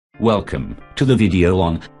Welcome to the video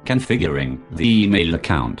on configuring the email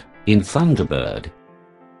account in Thunderbird.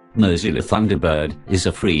 Mozilla Thunderbird is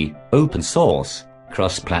a free, open-source,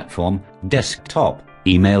 cross-platform, desktop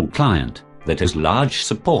email client that has large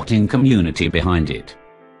supporting community behind it.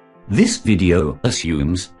 This video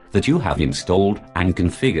assumes that you have installed and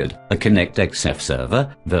configured a ConnectXF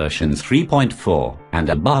server version 3.4 and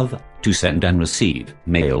above to send and receive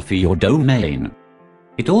mail for your domain.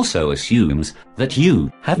 It also assumes that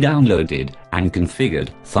you have downloaded and configured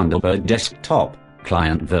Thunderbird desktop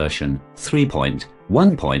client version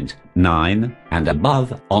 3.1.9 and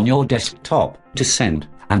above on your desktop to send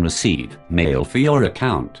and receive mail for your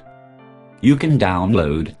account. You can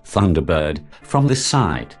download Thunderbird from the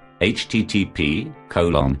site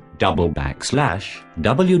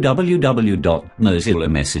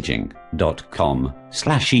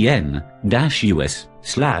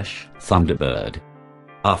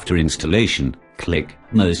After installation, click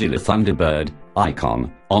Mozilla Thunderbird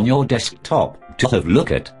icon on your desktop to have a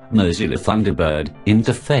look at Mozilla Thunderbird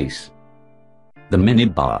interface. The menu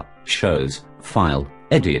bar shows File,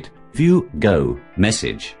 Edit, View, Go,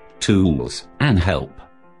 Message, Tools, and Help.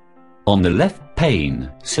 On the left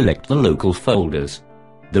pane, select the local folders.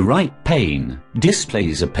 The right pane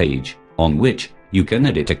displays a page on which you can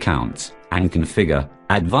edit accounts and configure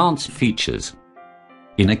advanced features.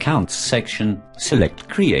 In Accounts section, select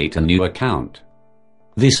Create a new account.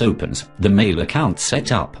 This opens the Mail Account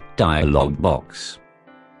Setup dialog box.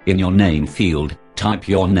 In your name field, type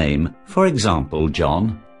your name, for example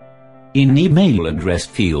John. In Email Address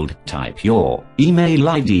field, type your email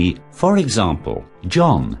ID, for example,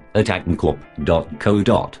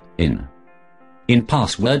 john@acmcorp.co.in. In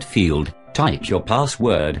Password field, type your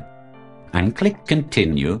password and click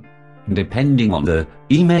Continue. Depending on the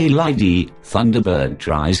email ID, Thunderbird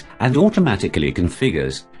tries and automatically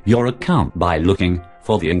configures your account by looking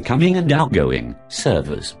for the incoming and outgoing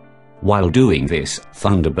servers. While doing this,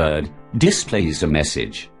 Thunderbird displays a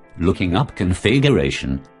message looking up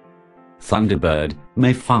configuration. Thunderbird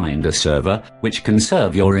may find a server which can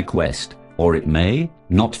serve your request, or it may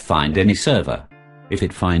not find any server. If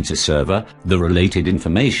it finds a server, the related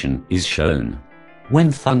information is shown. When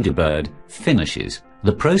Thunderbird finishes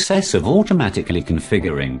the process of automatically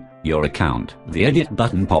configuring your account, the Edit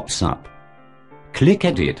button pops up. Click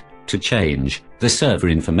Edit to change the server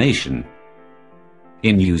information.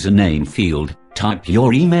 In Username field, type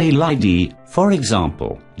your email ID, for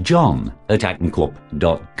example,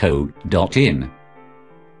 john@acmcorp.co.in.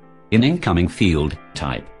 In Incoming field,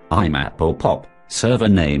 type IMAP or POP, server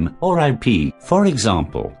name or IP, for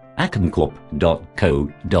example,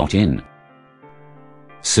 acmcorp.co.in.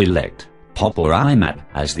 Select POP or IMAP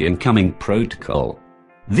as the incoming protocol.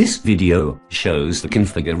 This video shows the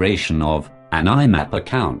configuration of an IMAP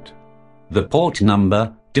account. The port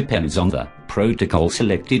number depends on the protocol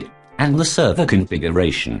selected and the server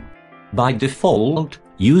configuration. By default,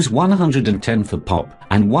 use 110 for POP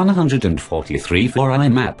and 143 for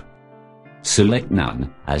IMAP. Select None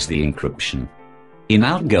as the encryption. In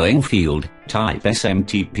Outgoing field, type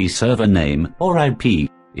SMTP server name or IP.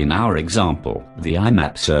 In our example, the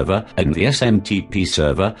IMAP server and the SMTP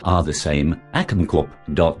server are the same,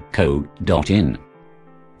 acmcorp.co.in.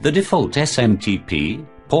 The default SMTP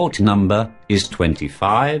port number is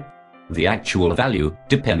 25. The actual value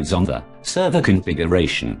depends on the server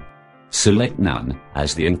configuration. Select None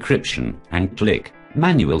as the encryption and click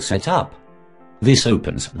Manual Setup. This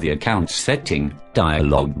opens the Account Setting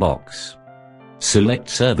dialog box. Select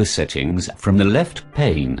Server Settings from the left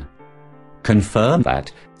pane. Confirm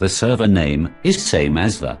that the server name is same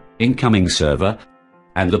as the incoming server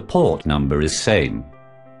and the port number is same.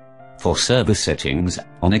 For server settings,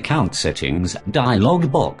 on Account Settings dialog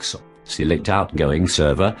box, select Outgoing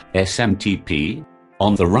Server SMTP.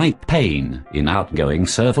 On the right pane, in Outgoing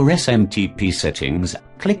Server SMTP Settings,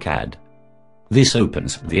 click Add. This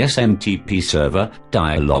opens the SMTP server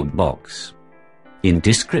dialog box. In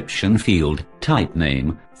Description field, type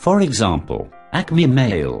name, for example, Acme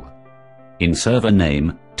Mail. In server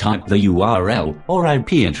name, type the URL or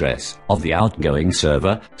IP address of the outgoing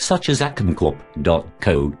server, such as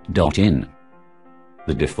acmcorp.co.in.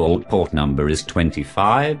 The default port number is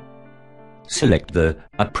 25. Select the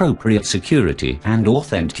appropriate security and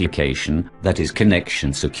authentication, that is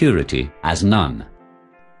connection security, as None.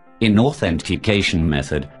 In Authentication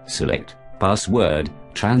method, select Password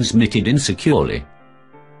transmitted insecurely.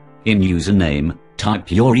 In Username, type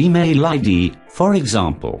your email ID, for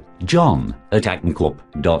example,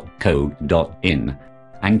 john@acmcorp.co.in,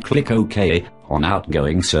 and click OK on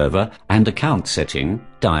Outgoing Server and Account Setting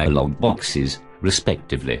dialog boxes,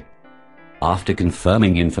 respectively. After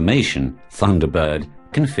confirming information, Thunderbird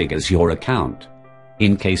configures your account.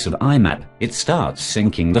 In case of IMAP, it starts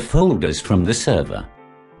syncing the folders from the server.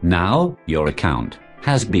 Now, your account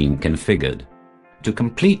has been configured. To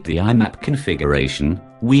complete the IMAP configuration,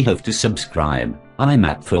 we have to subscribe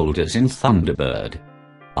IMAP folders in Thunderbird.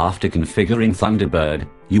 After configuring Thunderbird,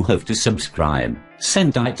 you have to subscribe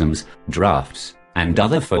sent items, drafts, and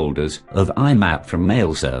other folders of IMAP from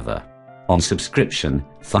mail server. On subscription,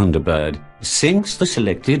 Thunderbird syncs the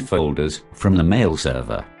selected folders from the mail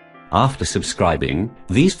server. After subscribing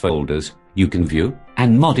these folders, you can view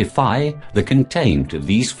and modify the content of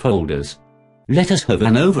these folders. Let us have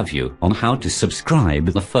an overview on how to subscribe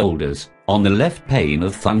the folders. On the left pane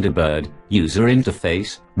of Thunderbird user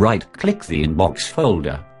interface, right-click the inbox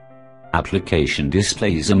folder. Application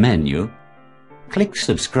displays a menu. Click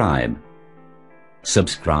Subscribe.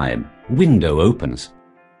 Subscribe window opens.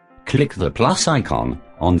 Click the plus icon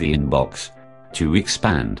on the inbox to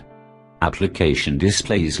expand. Application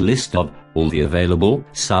displays list of all the available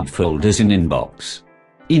subfolders in inbox.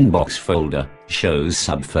 Inbox folder shows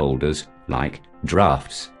subfolders like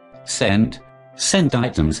drafts, sent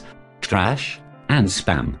items, trash, and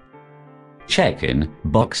spam. Check in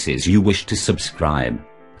boxes you wish to subscribe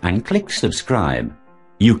and click subscribe.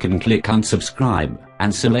 You can click unsubscribe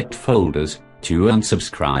and select folders to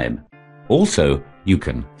unsubscribe. Also, you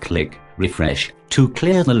can click refresh to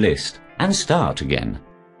clear the list and start again.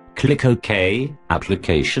 Click OK.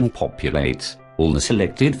 Application populates all the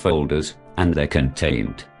selected folders and their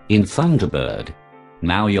content in Thunderbird.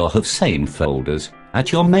 Now you have same folders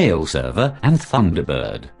at your mail server and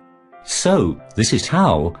Thunderbird. So, this is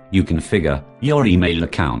how you configure your email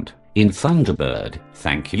account in Thunderbird.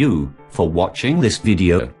 Thank you for watching this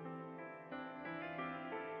video.